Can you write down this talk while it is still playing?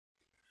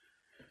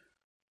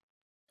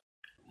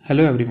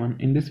Hello everyone,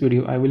 in this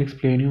video I will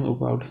explain you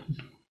about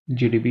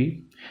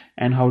GDB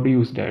and how to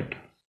use that.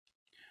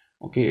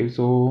 Okay,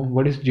 so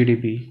what is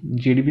GDB?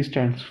 GDB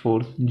stands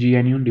for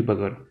GNU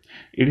Debugger.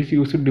 It is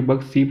used to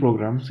debug C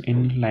programs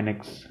in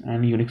Linux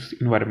and Unix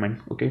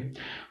environment. Okay,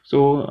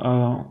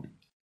 so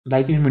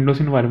like in Windows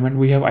environment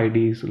we have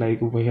IDs,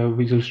 like we have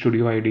Visual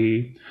Studio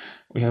ID,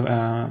 we have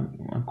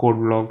code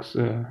blocks,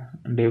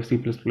 dev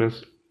C++,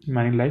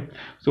 many like.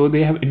 So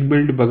they have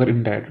inbuilt debugger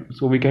in that,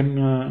 so we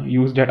can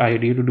use that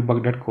ID to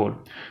debug that code.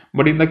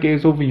 But in the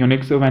case of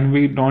Unix, when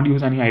we don't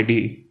use any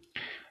ID,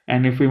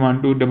 and if we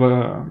want to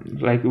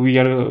debug, like we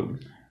are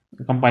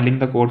compiling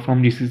the code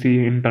from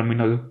GCC in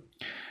terminal,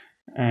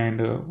 and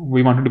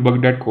we want to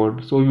debug that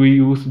code, so we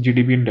use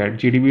GDB in that.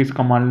 GDB is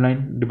command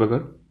line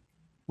debugger.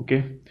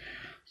 Okay,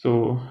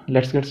 so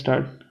let's get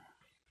started.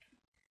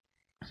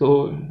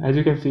 So as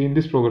you can see in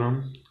this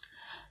program,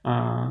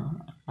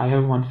 I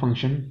have one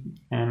function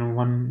and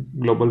one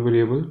global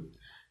variable,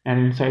 and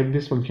inside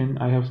this function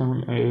I have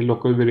some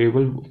local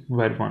variable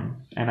var1,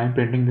 and I'm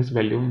printing this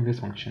value in this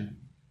function.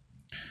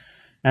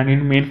 And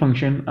in main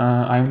function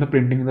I am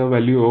printing the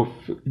value of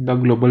the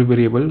global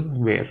variable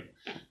var.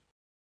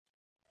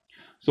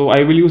 So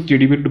I will use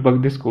GDB to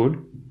debug this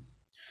code.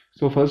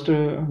 So first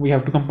we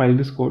have to compile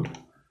this code.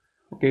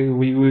 Okay,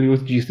 we will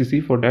use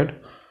GCC for that.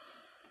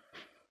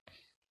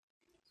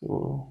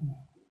 So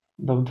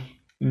the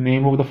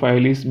name of the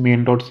file is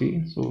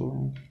main.c,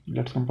 so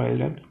let's compile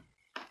that.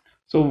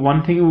 So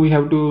one thing we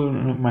have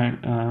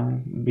to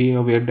be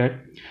aware that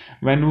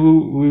when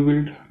we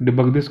will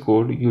debug this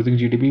code using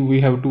GDB, we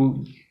have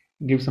to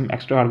give some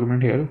extra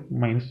argument here,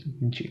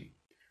 -g.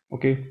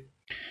 Okay,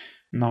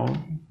 now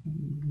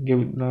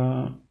give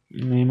the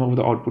name of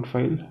the output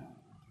file,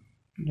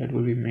 that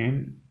will be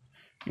main.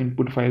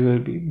 Input file will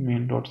be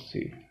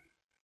main.c.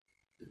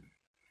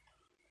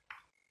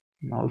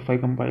 Now if I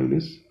compile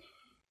this,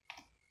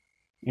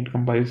 it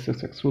compiles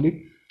successfully.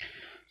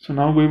 So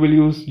now we will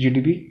use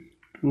GDB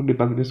to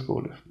debug this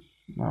code.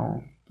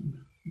 Now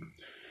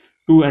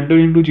to enter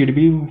into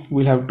GDB,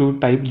 we'll have to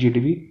type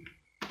GDB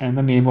and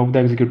the name of the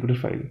executable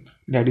file,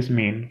 that is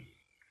main.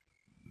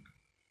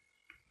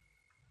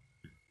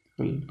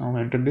 We'll now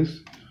enter this.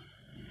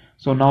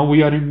 So now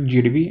we are in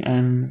GDB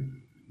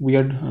and we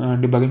are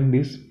debugging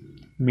this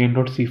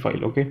main.c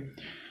file. Okay,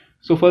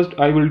 so first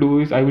I will do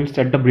is I will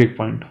set the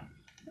breakpoint.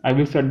 I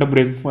will set the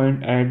breakpoint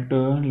at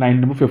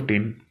line number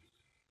 15.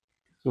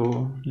 So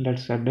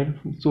let's set that.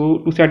 So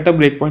to set the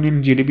breakpoint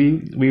in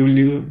GDB, we will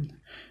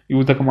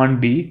use the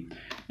command b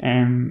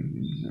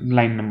and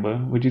line number,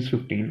 which is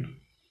 15.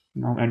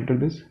 Now enter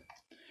this.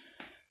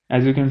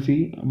 As you can see,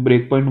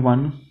 breakpoint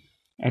 1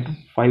 at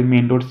file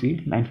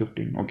main.c, line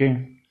 15. Okay,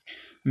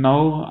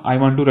 now I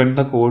want to run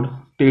the code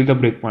till the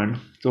breakpoint,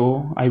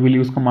 so I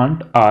will use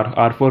command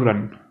r for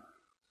run.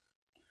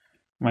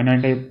 When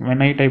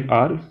I type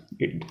r,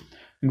 it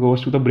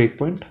goes to the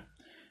breakpoint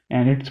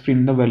and it's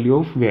print the value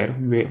of var,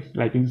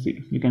 like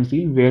you can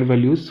see var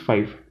value is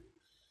 5.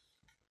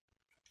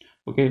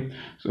 Okay,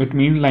 so it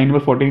means line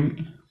number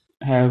 14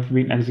 have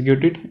been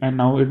executed, and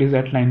now it is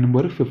at line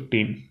number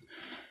 15,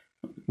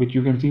 which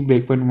you can see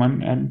breakpoint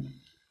 1 and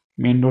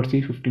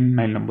main.c 15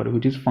 line number,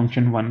 which is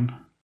function 1.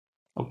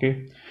 Okay,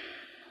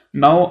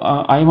 now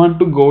I want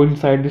to go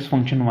inside this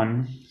function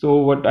 1. So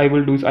what I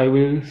will do is I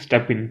will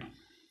step in.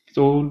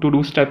 So to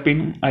do step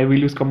in, I will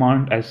use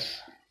command s.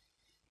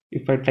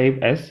 If I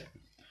type s,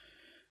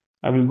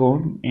 I will go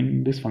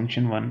in this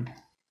function 1.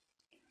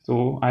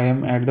 So I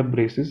am at the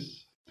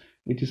braces,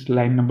 which is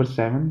line number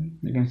 7.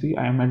 You can see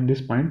I am at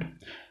this point.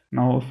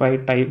 Now if I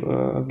type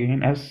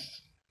again s,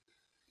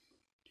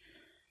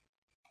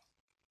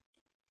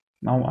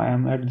 now I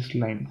am at this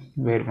line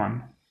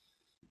var1.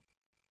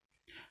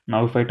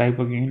 Now if I type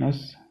again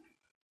s,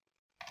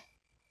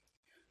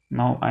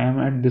 now I am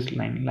at this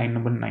line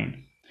number 9.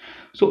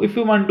 So if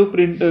you want to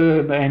print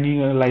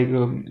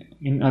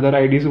in other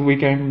IDs, we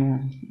can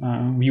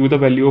view the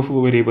value of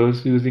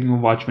variables using a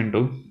watch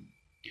window.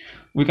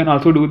 We can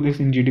also do this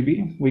in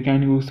GDB. We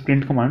can use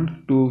print command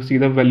to see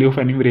the value of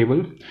any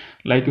variable.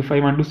 Like if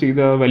I want to see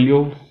the value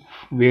of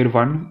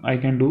var1, I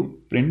can do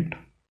print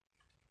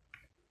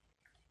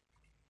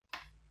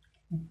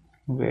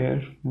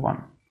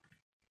var1.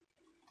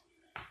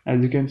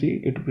 As you can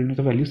see, it prints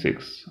the value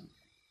 6.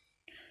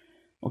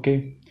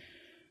 Okay,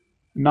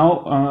 now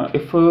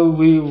if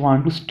we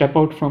want to step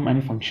out from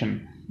any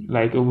function,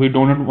 like we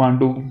don't want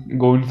to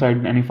go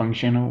inside any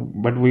function,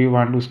 but we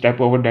want to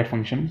step over that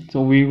function,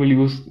 so we will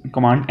use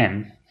command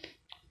n.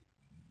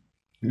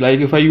 Like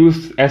if I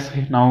use s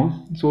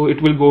now, so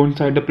it will go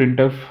inside the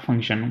printf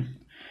function.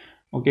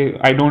 Okay,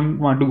 I don't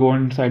want to go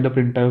inside the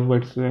printf,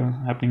 what's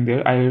happening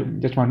there. I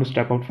just want to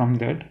step out from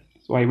that,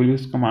 so I will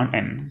use command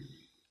n.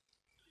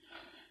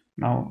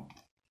 Now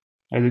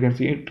as you can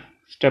see, it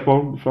step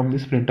out from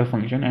this printf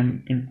function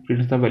and it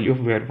prints the value of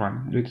var1,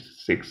 which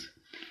is 6.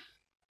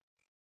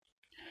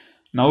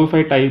 Now if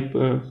I type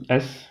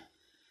s,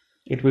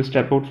 it will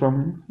step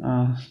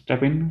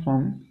in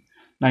from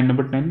line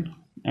number 10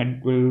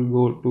 and will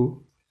go to,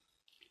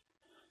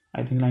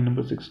 I think, line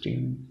number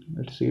 16.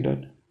 Let's see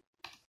that.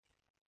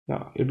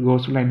 Yeah, it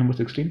goes to line number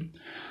 16.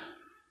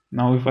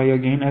 Now if I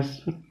again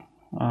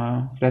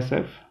press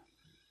F,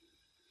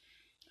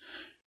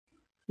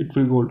 it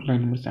will go to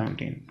line number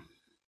 17.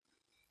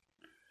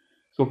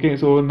 So, okay,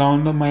 so now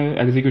my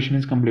execution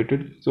is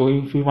completed. So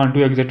if we want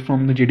to exit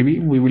from the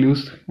GDB, we will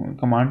use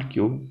command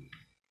Q.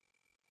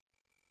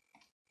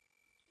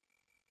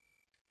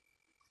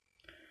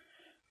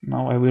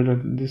 Now I will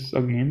run this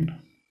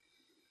again.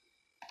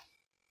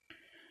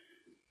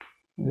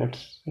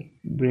 Let's set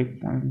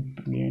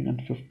breakpoint again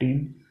at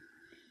 15.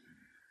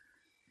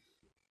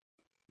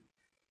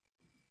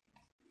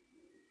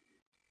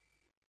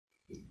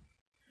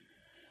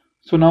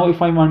 So now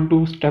if I want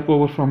to step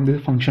over from the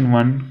function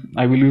 1,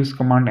 I will use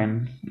command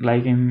N.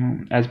 Like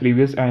in as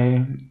previous,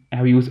 I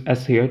have used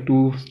S here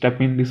to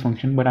step in this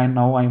function, but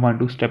now I want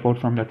to step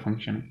out from that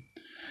function.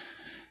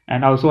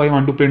 And also I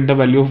want to print the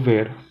value of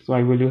where. So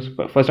I will use,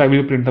 first I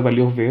will print the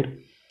value of where.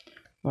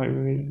 So I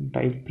will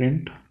type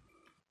print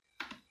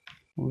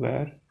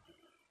where.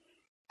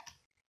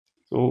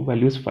 So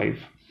value is 5.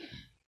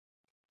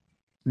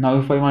 Now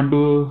if I want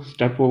to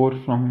step over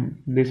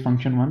from this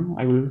function 1,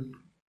 I will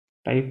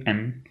type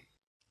N.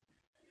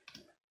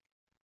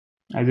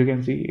 As you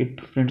can see, it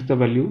prints the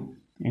value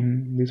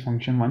in this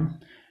function 1,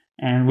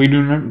 and we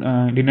did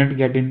not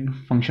get in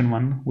function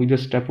 1, we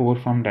just step over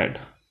from that.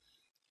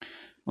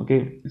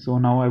 Okay, so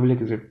now I will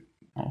exit.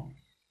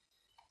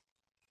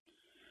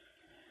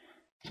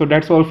 So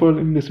that's all for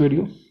in this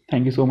video.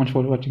 Thank you so much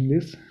for watching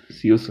this.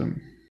 See you soon.